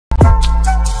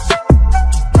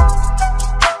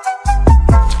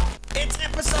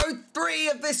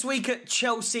momentous week at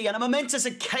Chelsea, and a momentous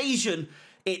occasion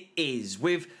it is,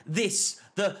 with this,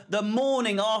 the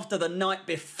morning after the night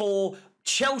before.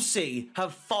 Chelsea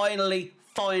have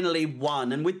finally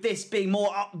won, and with this being more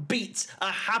upbeat,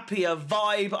 a happier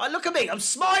vibe. Look at me, I'm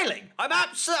smiling. I'm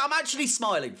actually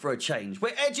smiling for a change.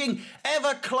 We're edging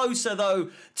ever closer, though,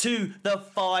 to the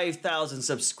 5,000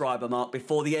 subscriber mark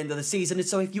before the end of the season. And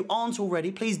so if you aren't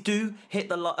already, please do hit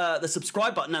the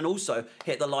subscribe button, and also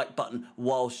hit the like button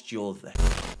whilst you're there.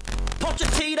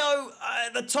 Pochettino,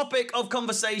 the topic of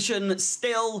conversation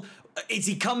still. Is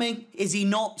he coming? Is he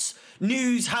not?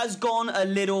 News has gone a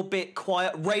little bit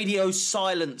quiet. Radio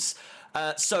silence,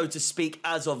 so to speak,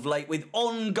 as of late, with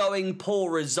ongoing poor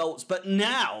results. But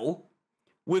now,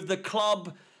 with the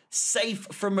club safe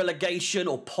from relegation,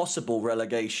 or possible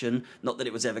relegation, not that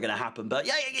it was ever going to happen, but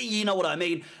yeah, you know what I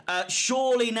mean.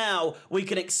 Surely now we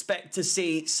can expect to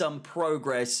see some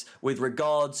progress with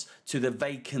regards to the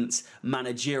vacant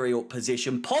managerial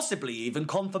position, possibly even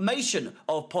confirmation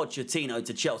of Pochettino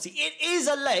to Chelsea. It is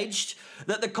alleged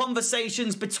that the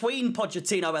conversations between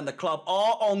Pochettino and the club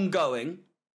are ongoing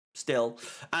still,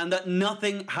 and that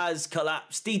nothing has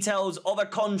collapsed. Details of a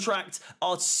contract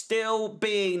are still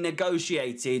being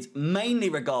negotiated, mainly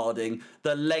regarding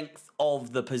the length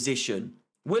of the position.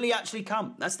 Will he actually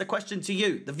come? That's the question to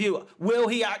you, the viewer. Will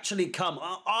he actually come?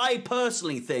 I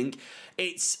personally think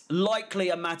it's likely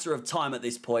a matter of time at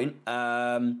this point.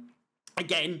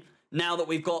 Again, now that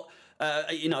we've got,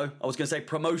 I was going to say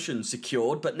promotion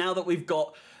secured, but now that we've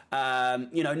got,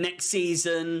 next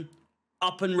season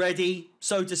up and ready,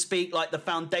 so to speak, like the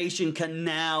foundation can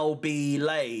now be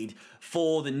laid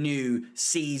for the new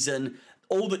season.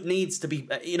 All that needs to be,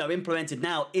 implemented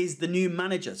now is the new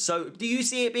manager. So do you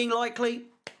see it being likely?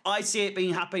 I see it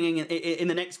being happening in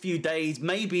the next few days,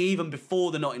 maybe even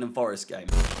before the Nottingham Forest game.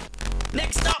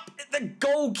 Next up, the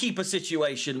goalkeeper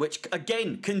situation, which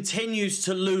again continues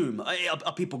to loom.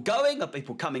 Are people going? Are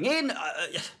people coming in?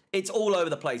 It's all over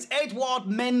the place. Edouard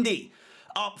Mendy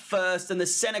up first, and the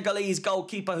Senegalese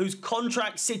goalkeeper, whose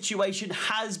contract situation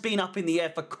has been up in the air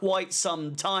for quite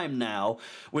some time now,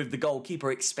 with the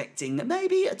goalkeeper expecting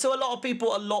maybe, to a lot of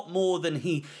people, a lot more than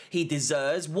he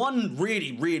deserves. One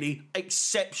really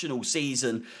exceptional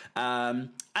season, and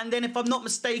then, if I'm not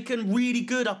mistaken, really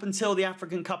good up until the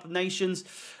African Cup of Nations,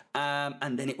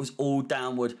 and then it was all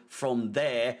downward from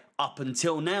there up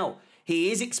until now.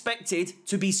 He is expected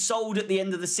to be sold at the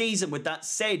end of the season. With that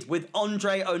said, with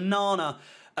Andre Onana,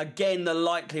 again, the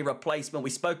likely replacement. We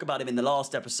spoke about him in the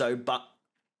last episode, but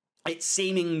it's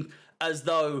seems as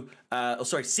though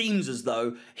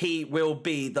he will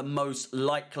be the most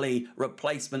likely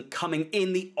replacement, coming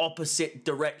in the opposite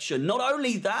direction. Not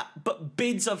only that, but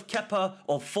bids of KEPA,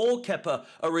 or for KEPA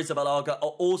Arrizabalaga,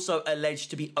 are also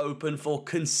alleged to be open for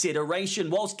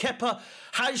consideration. Whilst KEPA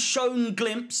has shown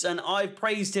glimpse, and I've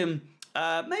praised him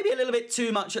maybe a little bit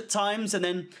too much at times, and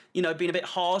then, been a bit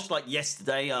harsh, like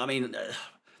yesterday. I mean,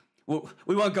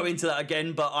 we won't go into that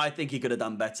again, but I think he could have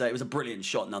done better. It was a brilliant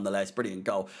shot nonetheless, brilliant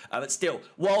goal. But still,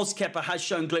 whilst KEPA has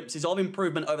shown glimpses of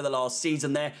improvement over the last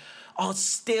season, there are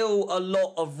still a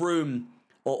lot of room,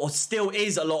 or still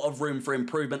is a lot of room for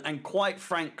improvement. And quite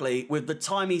frankly, with the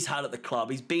time he's had at the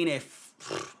club, he's been here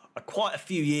quite a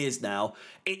few years now,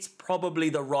 it's probably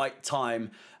the right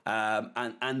time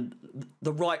and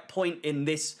the right point in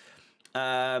this,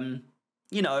 tenure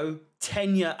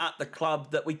at the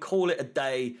club, that we call it a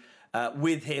day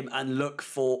with him and look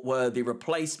for worthy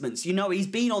replacements. He's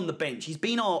been on the bench. He's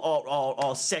been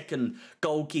our second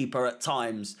goalkeeper at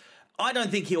times. I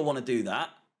don't think he'll want to do that.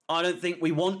 I don't think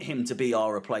we want him to be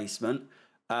our replacement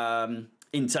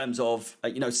in terms of,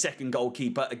 second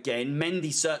goalkeeper again.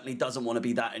 Mendy certainly doesn't want to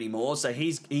be that anymore, so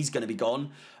he's going to be gone.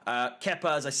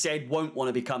 KEPA, as I said, won't want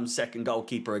to become second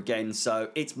goalkeeper again, so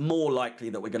it's more likely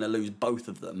that we're going to lose both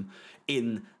of them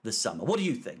in the summer. What do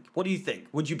you think?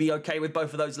 Would you be okay with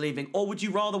both of those leaving, or would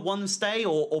you rather one stay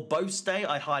or both stay?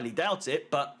 I highly doubt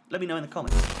it, but let me know in the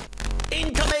comments.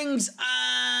 Incomings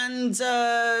and,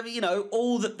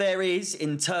 all that there is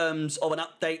in terms of an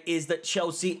update is that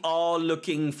Chelsea are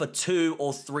looking for 2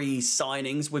 or 3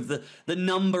 signings, with the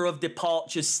number of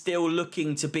departures still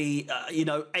looking to be,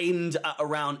 aimed at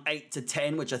around 8 to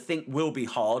 10, which I think will be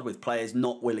hard, with players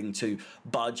not willing to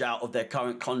budge out of their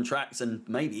current contracts, and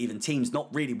maybe even teams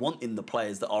not really wanting the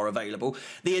players that are available.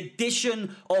 The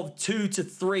addition of 2 to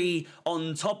 3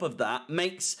 on top of that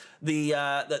makes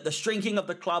the shrinking of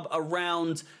the club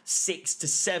around 6 to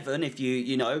 7. If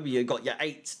you got your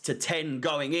 8 to 10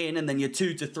 going in, and then your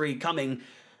 2 to 3 coming,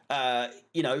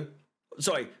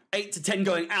 Sorry, 8 to 10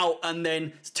 going out and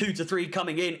then 2 to 3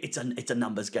 coming in. It's a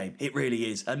numbers game. It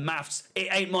really is. And maths, it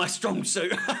ain't my strong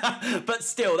suit. But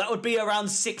still, that would be around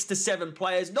 6 to 7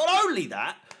 players. Not only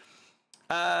that,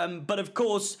 but of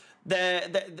course,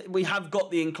 we have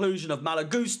got the inclusion of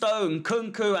Malagusto and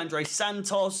Kunku, Andre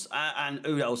Santos, and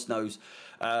who else knows?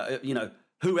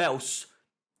 Who else?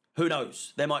 Who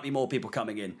knows? There might be more people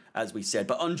coming in, as we said.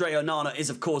 But Andre Onana is,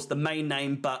 of course, the main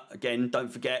name. But again,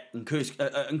 don't forget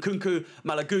Nkunku,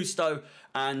 Malagusto,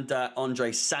 and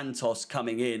Andre Santos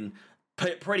coming in.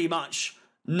 Pretty much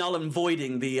null and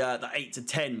voiding the 8 to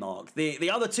 10 mark.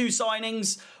 The other two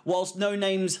signings, whilst no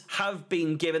names have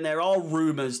been given, there are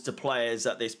rumours to players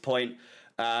at this point.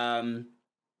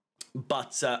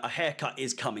 But a haircut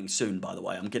is coming soon, by the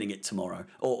way. I'm getting it tomorrow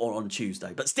or on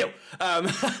Tuesday. But still,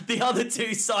 the other two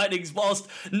signings, whilst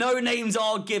no names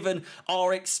are given,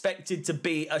 are expected to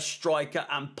be a striker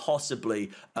and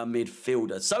possibly a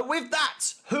midfielder. So with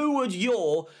that, who would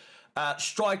your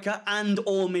striker and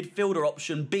or midfielder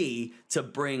option be to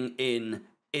bring in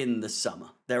the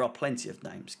summer? There are plenty of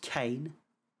names. Kane,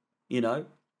 a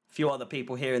few other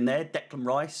people here and there. Declan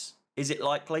Rice. Is it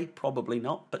likely? Probably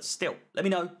not. But still, let me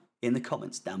know in the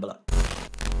comments down below.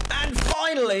 And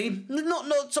finally,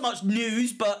 not so much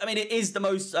news, but I mean, it is the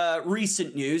most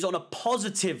recent news. On a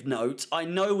positive note, I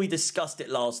know we discussed it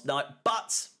last night,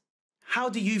 but how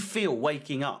do you feel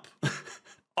waking up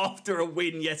after a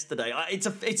win yesterday? It's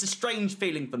a strange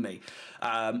feeling for me.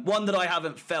 One that I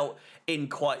haven't felt in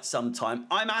quite some time.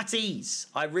 I'm at ease.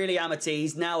 I really am at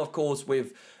ease. Now, of course,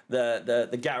 with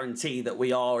the guarantee that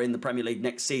we are in the Premier League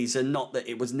next season, not that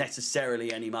it was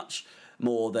necessarily any much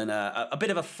more than a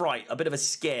bit of a fright, a bit of a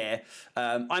scare.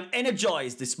 I'm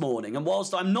energised this morning, and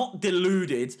whilst I'm not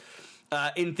deluded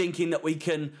in thinking that we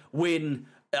can win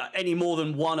any more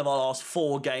than one of our last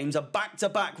 4 games, a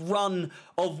back-to-back run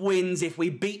of wins if we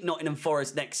beat Nottingham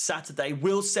Forest next Saturday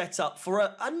will set up for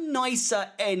a nicer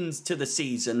end to the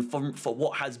season for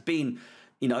what has been,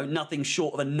 nothing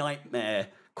short of a nightmare,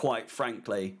 quite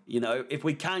frankly. If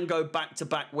we can go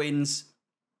back-to-back wins,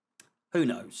 who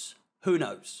knows? Who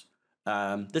knows?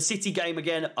 The City game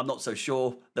again, I'm not so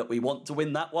sure that we want to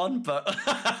win that one, but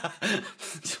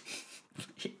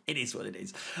it is what it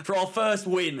is. For our first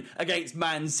win against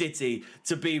Man City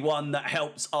to be one that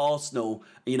helps Arsenal,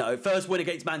 first win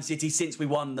against Man City since we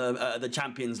won the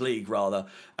Champions League, rather,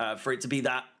 for it to be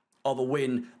that of a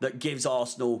win that gives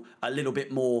Arsenal a little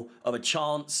bit more of a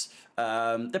chance.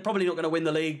 They're probably not going to win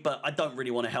the league, but I don't really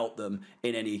want to help them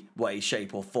in any way,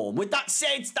 shape or form. With that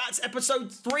said, that's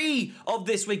episode 3 of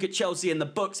This Week at Chelsea in the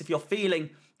books. If you're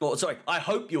feeling, I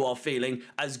hope you are feeling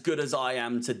as good as I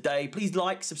am today. Please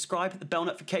like, subscribe, hit the bell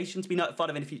notification to be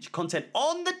notified of any future content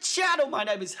on the channel. My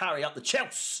name is Harry, up the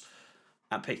Chelsea,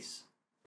 and peace.